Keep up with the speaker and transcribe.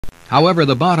However,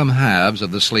 the bottom halves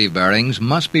of the sleeve bearings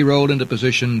must be rolled into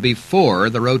position before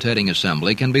the rotating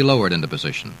assembly can be lowered into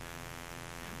position.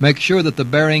 Make sure that the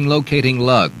bearing locating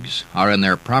lugs are in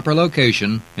their proper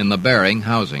location in the bearing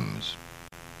housings.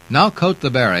 Now coat the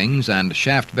bearings and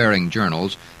shaft bearing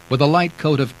journals with a light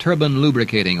coat of turbine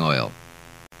lubricating oil.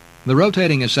 The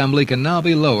rotating assembly can now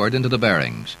be lowered into the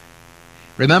bearings.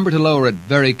 Remember to lower it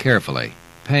very carefully,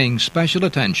 paying special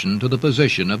attention to the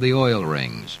position of the oil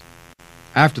rings.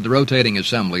 After the rotating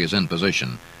assembly is in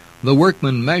position, the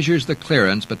workman measures the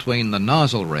clearance between the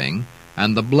nozzle ring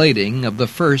and the blading of the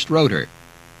first rotor.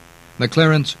 The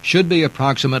clearance should be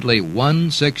approximately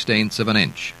 1/16 of an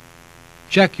inch.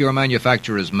 Check your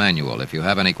manufacturer's manual if you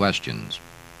have any questions.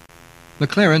 The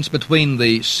clearance between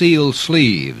the seal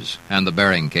sleeves and the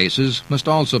bearing cases must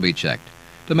also be checked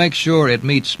to make sure it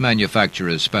meets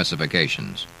manufacturer's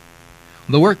specifications.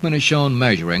 The workman is shown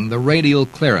measuring the radial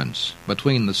clearance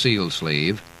between the seal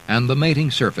sleeve and the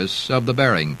mating surface of the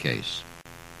bearing case.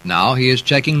 Now he is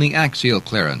checking the axial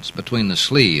clearance between the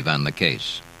sleeve and the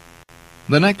case.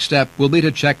 The next step will be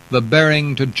to check the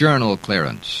bearing-to-journal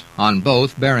clearance on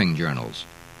both bearing journals.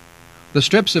 The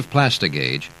strips of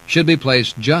plastigauge should be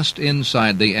placed just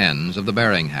inside the ends of the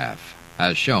bearing half,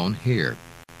 as shown here.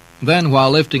 Then,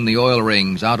 while lifting the oil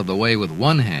rings out of the way with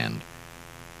one hand,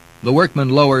 the workman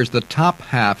lowers the top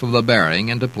half of the bearing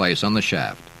into place on the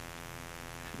shaft.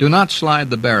 Do not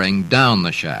slide the bearing down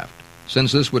the shaft,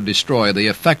 since this would destroy the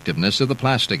effectiveness of the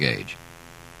plastigauge.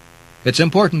 It's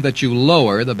important that you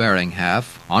lower the bearing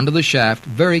half onto the shaft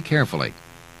very carefully.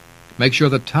 Make sure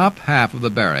the top half of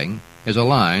the bearing is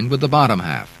aligned with the bottom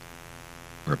half.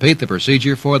 Repeat the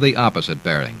procedure for the opposite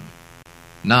bearing.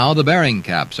 Now the bearing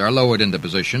caps are lowered into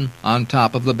position on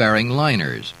top of the bearing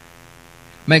liners.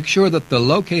 Make sure that the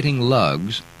locating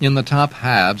lugs in the top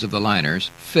halves of the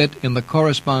liners fit in the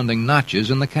corresponding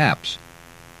notches in the caps.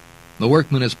 The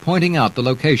workman is pointing out the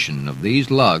location of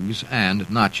these lugs and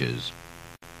notches.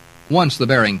 Once the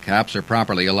bearing caps are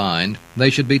properly aligned, they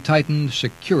should be tightened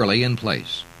securely in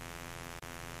place.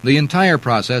 The entire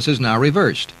process is now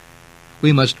reversed.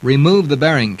 We must remove the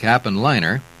bearing cap and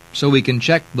liner so we can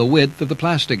check the width of the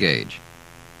plastigauge.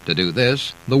 To do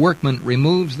this, the workman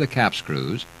removes the cap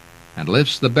screws and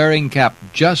lifts the bearing cap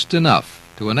just enough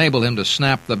to enable him to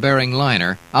snap the bearing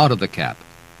liner out of the cap.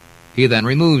 He then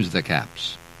removes the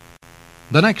caps.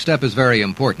 The next step is very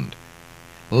important.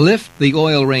 Lift the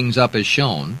oil rings up as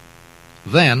shown,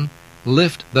 then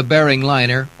lift the bearing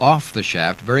liner off the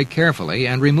shaft very carefully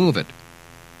and remove it.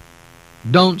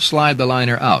 Don't slide the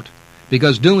liner out,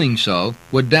 because doing so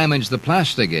would damage the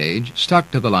plastigauge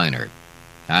stuck to the liner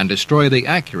and destroy the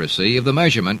accuracy of the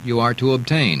measurement you are to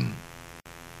obtain.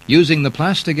 Using the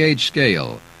plastigauge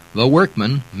scale, the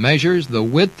workman measures the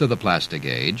width of the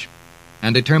plastigauge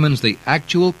and determines the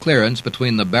actual clearance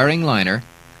between the bearing liner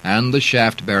and the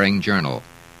shaft bearing journal.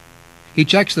 He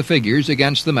checks the figures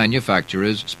against the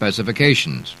manufacturer's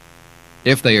specifications.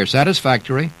 If they are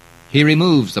satisfactory, he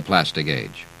removes the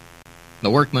plastigauge. The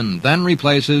workman then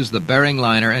replaces the bearing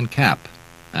liner and cap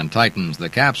and tightens the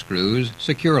cap screws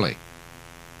securely.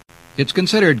 It's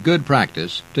considered good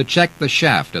practice to check the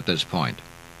shaft at this point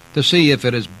to see if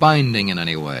it is binding in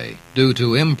any way due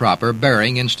to improper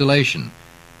bearing installation.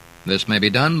 This may be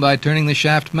done by turning the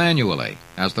shaft manually,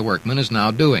 as the workman is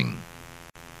now doing.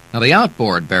 Now, the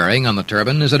outboard bearing on the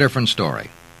turbine is a different story.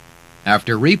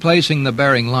 After replacing the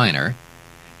bearing liner,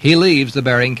 he leaves the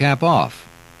bearing cap off.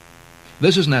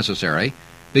 This is necessary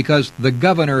because the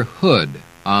governor hood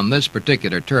on this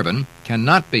particular turbine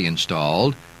cannot be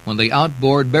installed when the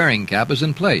outboard bearing cap is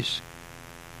in place.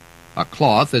 A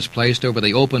cloth is placed over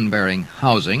the open bearing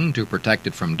housing to protect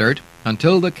it from dirt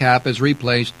until the cap is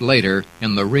replaced later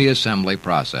in the reassembly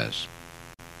process.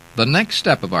 The next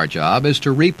step of our job is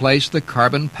to replace the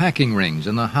carbon packing rings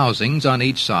in the housings on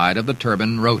each side of the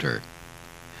turbine rotor.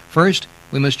 First,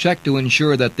 we must check to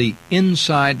ensure that the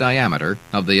inside diameter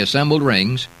of the assembled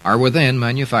rings are within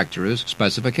manufacturer's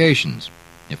specifications.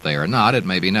 If they are not, it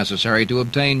may be necessary to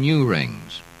obtain new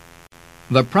rings.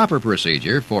 The proper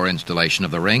procedure for installation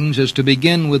of the rings is to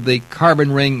begin with the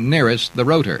carbon ring nearest the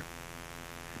rotor.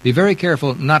 Be very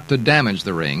careful not to damage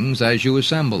the rings as you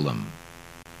assemble them.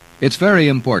 It's very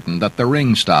important that the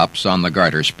ring stops on the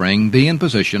garter spring be in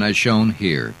position as shown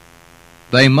here.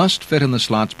 They must fit in the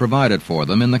slots provided for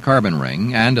them in the carbon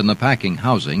ring and in the packing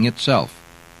housing itself.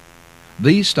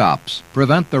 These stops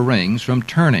prevent the rings from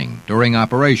turning during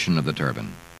operation of the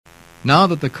turbine. Now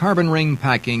that the carbon ring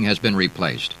packing has been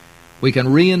replaced, we can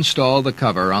reinstall the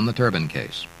cover on the turbine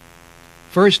case.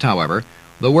 First, however,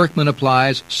 the workman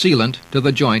applies sealant to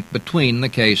the joint between the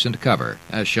case and cover,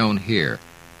 as shown here.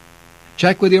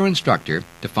 Check with your instructor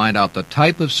to find out the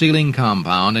type of sealing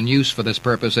compound in use for this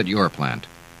purpose at your plant.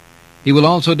 He will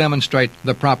also demonstrate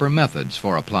the proper methods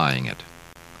for applying it.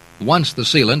 Once the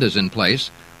sealant is in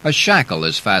place, a shackle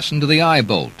is fastened to the eye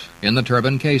bolt in the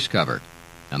turbine case cover,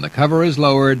 and the cover is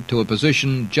lowered to a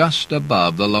position just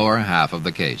above the lower half of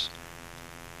the case.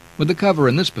 With the cover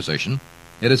in this position,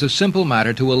 it is a simple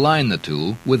matter to align the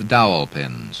two with dowel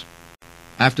pins.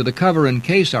 After the cover and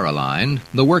case are aligned,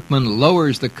 the workman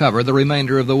lowers the cover the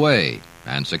remainder of the way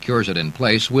and secures it in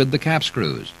place with the cap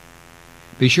screws.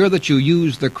 Be sure that you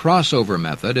use the crossover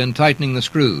method in tightening the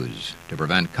screws to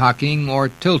prevent cocking or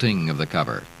tilting of the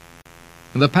cover.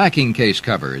 The packing case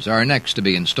covers are next to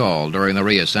be installed during the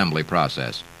reassembly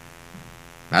process.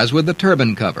 As with the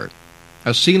turbine cover,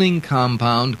 a sealing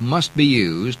compound must be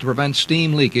used to prevent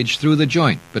steam leakage through the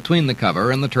joint between the cover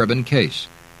and the turbine case.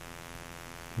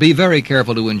 Be very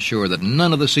careful to ensure that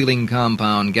none of the sealing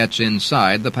compound gets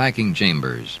inside the packing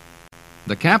chambers.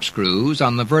 The cap screws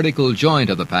on the vertical joint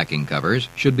of the packing covers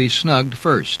should be snugged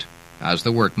first, as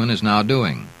the workman is now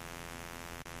doing.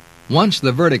 Once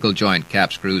the vertical joint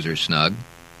cap screws are snug,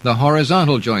 the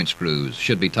horizontal joint screws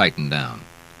should be tightened down.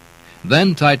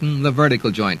 Then tighten the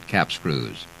vertical joint cap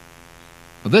screws.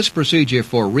 This procedure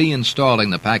for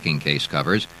reinstalling the packing case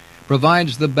covers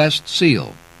provides the best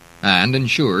seal and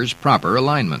ensures proper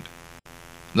alignment.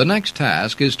 The next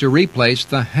task is to replace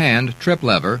the hand trip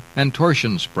lever and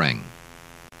torsion spring.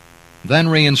 Then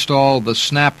reinstall the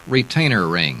snap retainer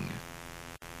ring.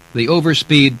 The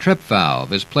overspeed trip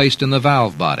valve is placed in the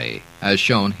valve body, as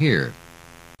shown here.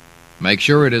 Make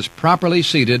sure it is properly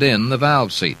seated in the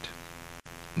valve seat.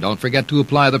 Don't forget to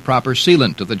apply the proper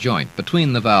sealant to the joint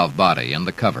between the valve body and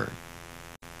the cover.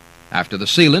 After the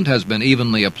sealant has been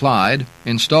evenly applied,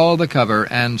 install the cover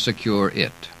and secure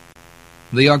it.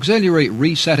 The auxiliary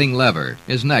resetting lever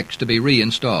is next to be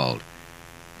reinstalled.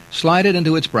 Slide it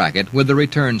into its bracket with the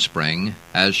return spring,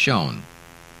 as shown.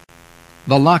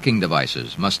 The locking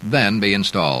devices must then be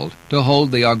installed to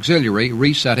hold the auxiliary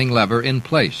resetting lever in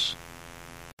place.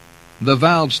 The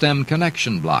valve stem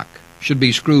connection block should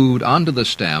be screwed onto the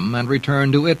stem and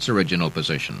returned to its original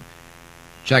position.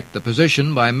 Check the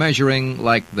position by measuring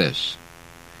like this.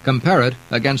 Compare it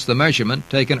against the measurement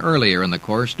taken earlier in the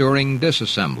course during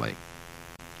disassembly.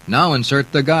 Now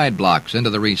insert the guide blocks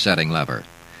into the resetting lever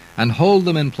and hold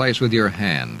them in place with your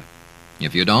hand.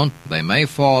 If you don't, they may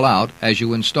fall out as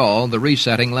you install the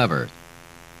resetting lever.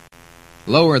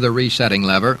 Lower the resetting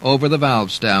lever over the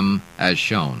valve stem as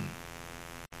shown.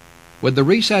 With the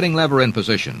resetting lever in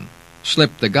position,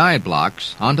 slip the guide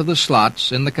blocks onto the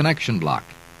slots in the connection block.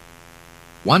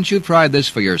 Once you've tried this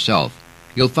for yourself,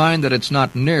 you'll find that it's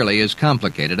not nearly as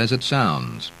complicated as it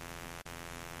sounds.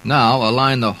 Now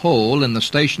align the hole in the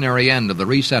stationary end of the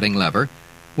resetting lever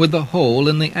with the hole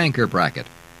in the anchor bracket.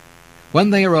 When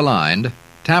they are aligned,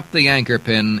 tap the anchor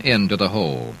pin into the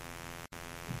hole.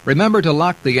 Remember to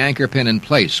lock the anchor pin in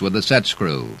place with the set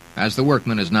screw, as the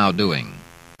workman is now doing.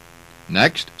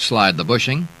 Next, slide the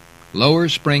bushing, lower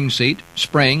spring seat,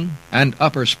 spring, and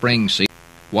upper spring seat.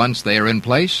 Once they are in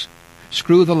place,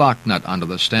 screw the lock nut onto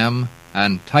the stem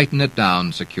and tighten it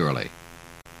down securely.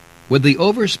 With the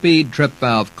overspeed trip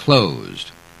valve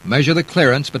closed, measure the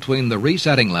clearance between the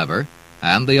resetting lever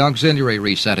and the auxiliary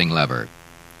resetting lever.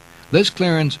 This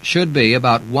clearance should be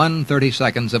about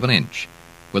 1/32 of an inch,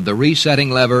 with the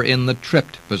resetting lever in the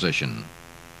tripped position.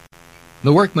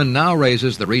 The workman now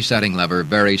raises the resetting lever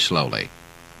very slowly,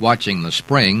 watching the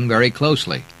spring very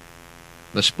closely.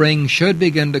 The spring should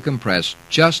begin to compress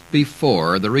just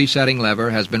before the resetting lever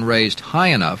has been raised high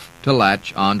enough to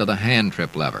latch onto the hand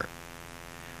trip lever.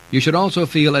 You should also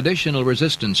feel additional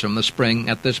resistance from the spring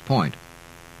at this point.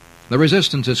 The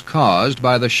resistance is caused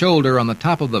by the shoulder on the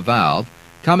top of the valve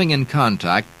coming in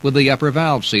contact with the upper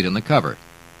valve seat in the cover.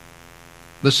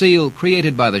 The seal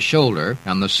created by the shoulder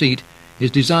and the seat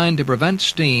is designed to prevent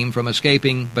steam from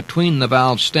escaping between the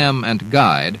valve stem and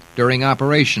guide during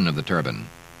operation of the turbine.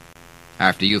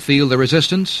 After you feel the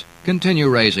resistance, continue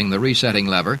raising the resetting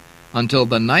lever until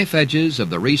the knife edges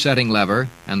of the resetting lever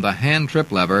and the hand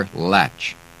trip lever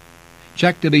latch.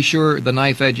 Check to be sure the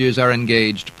knife edges are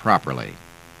engaged properly.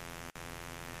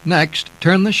 Next,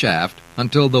 turn the shaft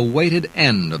until the weighted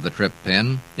end of the trip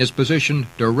pin is positioned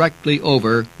directly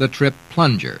over the trip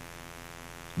plunger.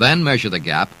 Then measure the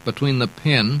gap between the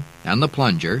pin and the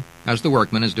plunger, as the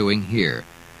workman is doing here.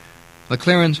 The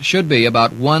clearance should be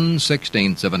about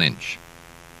 1/16 of an inch.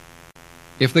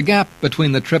 If the gap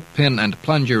between the trip pin and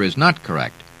plunger is not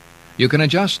correct, you can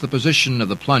adjust the position of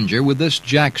the plunger with this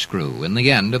jack screw in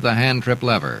the end of the hand trip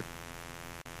lever.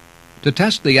 To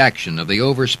test the action of the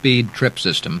overspeed trip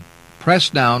system, press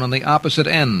down on the opposite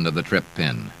end of the trip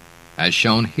pin. as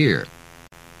shown here.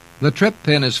 The trip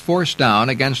pin is forced down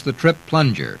against the trip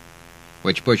plunger,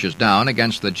 which pushes down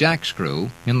against the jack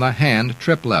screw in the hand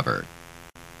trip lever.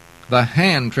 The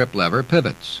hand trip lever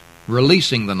pivots,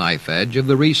 releasing the knife edge of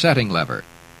the resetting lever.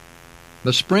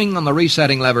 The spring on the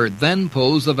resetting lever then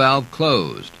pulls the valve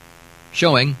closed,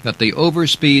 showing that the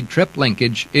overspeed trip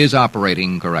linkage is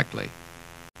operating correctly.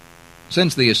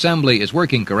 Since the assembly is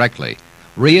working correctly,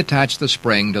 reattach the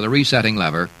spring to the resetting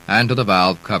lever and to the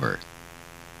valve cover.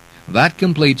 That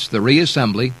completes the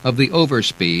reassembly of the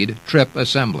overspeed trip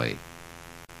assembly.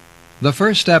 The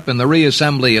first step in the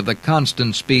reassembly of the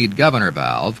constant speed governor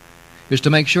valve is to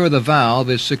make sure the valve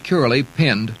is securely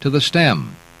pinned to the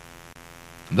stem.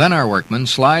 Then our workman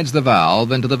slides the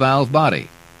valve into the valve body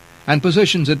and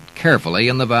positions it carefully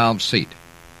in the valve seat.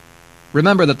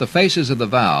 Remember that the faces of the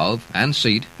valve and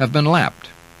seat have been lapped,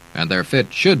 and their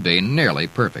fit should be nearly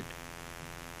perfect.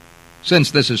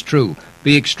 Since this is true,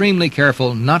 be extremely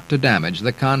careful not to damage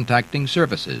the contacting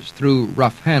surfaces through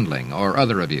rough handling or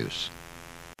other abuse.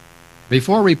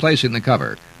 Before replacing the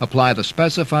cover, apply the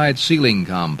specified sealing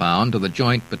compound to the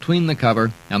joint between the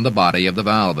cover and the body of the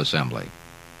valve assembly.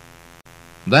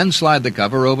 Then slide the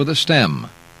cover over the stem.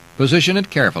 Position it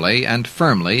carefully and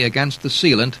firmly against the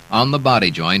sealant on the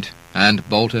body joint and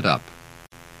bolt it up.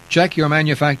 Check your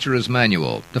manufacturer's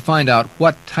manual to find out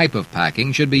what type of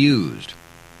packing should be used.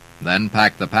 Then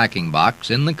pack the packing box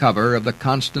in the cover of the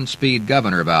constant speed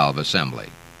governor valve assembly.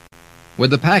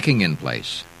 With the packing in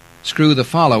place, screw the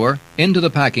follower into the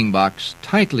packing box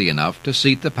tightly enough to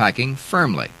seat the packing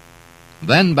firmly.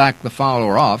 Then back the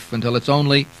follower off until it's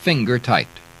only finger tight.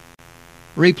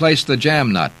 Replace the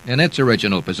jam nut in its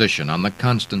original position on the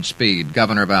constant speed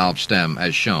governor valve stem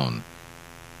as shown.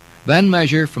 Then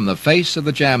measure from the face of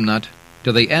the jam nut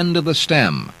to the end of the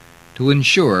stem to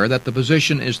ensure that the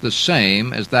position is the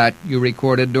same as that you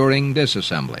recorded during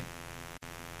disassembly.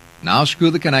 Now screw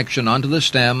the connection onto the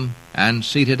stem and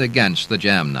seat it against the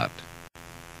jam nut.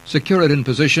 Secure it in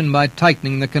position by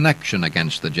tightening the connection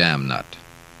against the jam nut.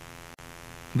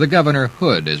 The governor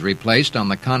hood is replaced on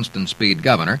the constant speed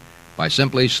governor by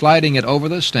simply sliding it over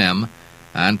the stem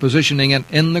and positioning it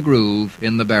in the groove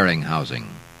in the bearing housing.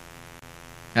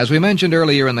 As we mentioned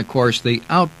earlier in the course, the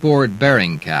outboard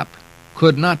bearing cap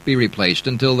could not be replaced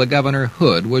until the governor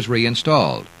hood was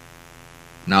reinstalled.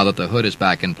 Now that the hood is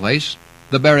back in place,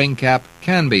 the bearing cap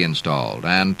can be installed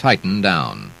and tightened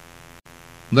down.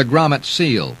 The grommet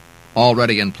seal,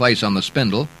 already in place on the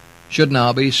spindle, should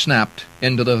now be snapped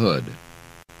into the hood.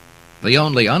 The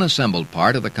only unassembled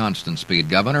part of the constant speed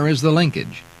governor is the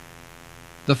linkage.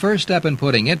 The first step in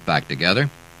putting it back together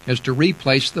is to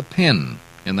replace the pin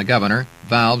in the governor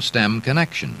valve stem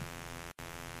connection.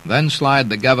 Then slide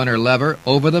the governor lever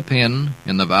over the pin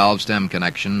in the valve stem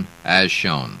connection as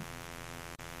shown.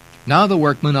 Now the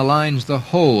workman aligns the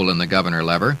hole in the governor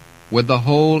lever with the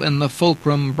hole in the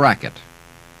fulcrum bracket.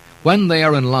 When they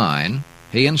are in line,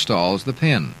 he installs the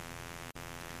pin.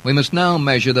 We must now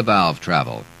measure the valve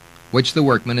travel, which the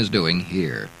workman is doing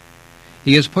here.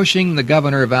 He is pushing the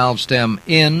governor valve stem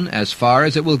in as far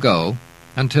as it will go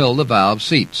until the valve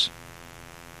seats.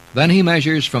 Then he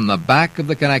measures from the back of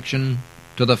the connection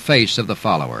to the face of the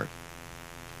follower.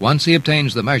 Once he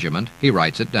obtains the measurement, he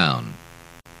writes it down.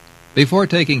 Before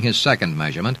taking his second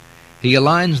measurement, he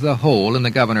aligns the hole in the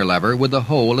governor lever with the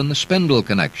hole in the spindle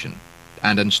connection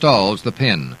and installs the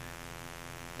pin.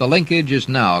 The linkage is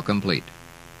now complete.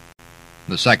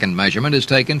 The second measurement is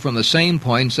taken from the same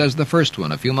points as the first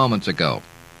one a few moments ago,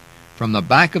 from the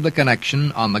back of the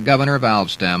connection on the governor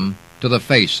valve stem to the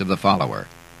face of the follower.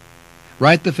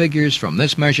 Write the figures from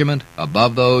this measurement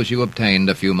above those you obtained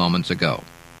a few moments ago.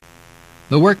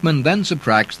 The workman then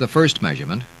subtracts the first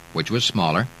measurement, which was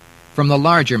smaller, from the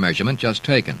larger measurement just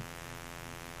taken.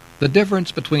 The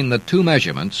difference between the two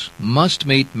measurements must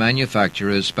meet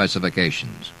manufacturer's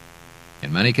specifications.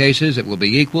 In many cases, it will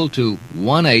be equal to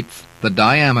 1/8 the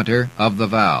diameter of the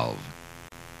valve.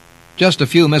 Just a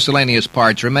few miscellaneous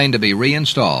parts remain to be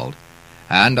reinstalled,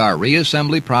 and our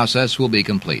reassembly process will be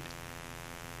complete.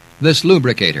 This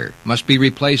lubricator must be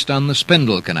replaced on the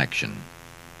spindle connection.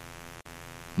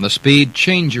 The speed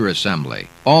changer assembly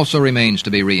also remains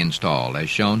to be reinstalled, as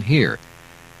shown here.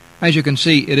 As you can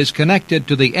see, it is connected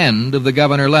to the end of the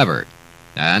governor lever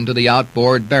and to the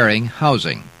outboard bearing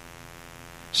housing.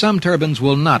 Some turbines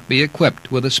will not be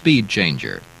equipped with a speed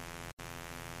changer.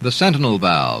 The sentinel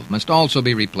valve must also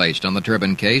be replaced on the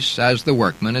turbine case, as the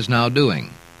workman is now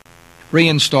doing.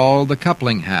 Reinstall the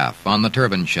coupling half on the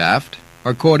turbine shaft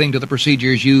according to the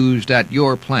procedures used at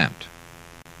your plant.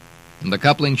 The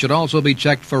coupling should also be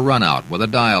checked for runout with a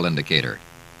dial indicator.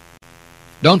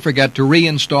 Don't forget to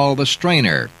reinstall the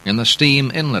strainer in the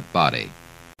steam inlet body.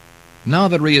 Now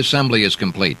that reassembly is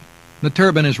complete, the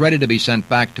turbine is ready to be sent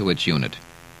back to its unit.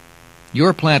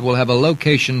 Your plant will have a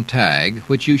location tag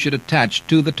which you should attach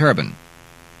to the turbine.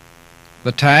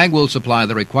 The tag will supply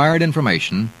the required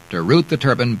information to route the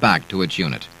turbine back to its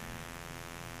unit.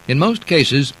 In most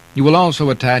cases, you will also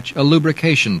attach a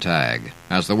lubrication tag,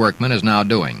 as the workman is now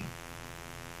doing.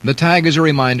 The tag is a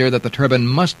reminder that the turbine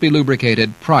must be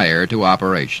lubricated prior to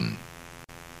operation.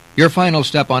 Your final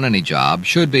step on any job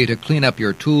should be to clean up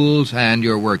your tools and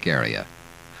your work area.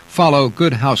 Follow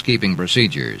good housekeeping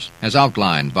procedures, as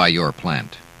outlined by your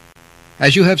plant.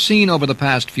 As you have seen over the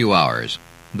past few hours,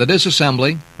 the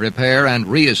disassembly, repair, and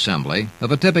reassembly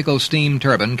of a typical steam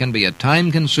turbine can be a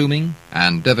time-consuming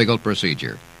and difficult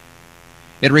procedure.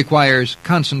 It requires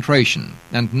concentration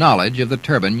and knowledge of the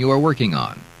turbine you are working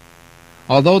on.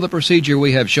 Although the procedure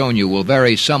we have shown you will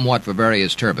vary somewhat for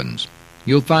various turbines,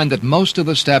 you'll find that most of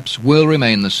the steps will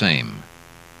remain the same.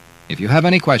 If you have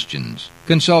any questions,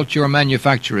 consult your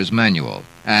manufacturer's manual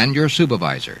and your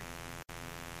supervisor.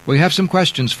 We have some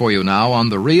questions for you now on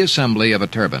the reassembly of a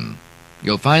turbine.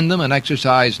 You'll find them in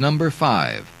exercise number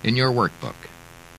 5 in your workbook.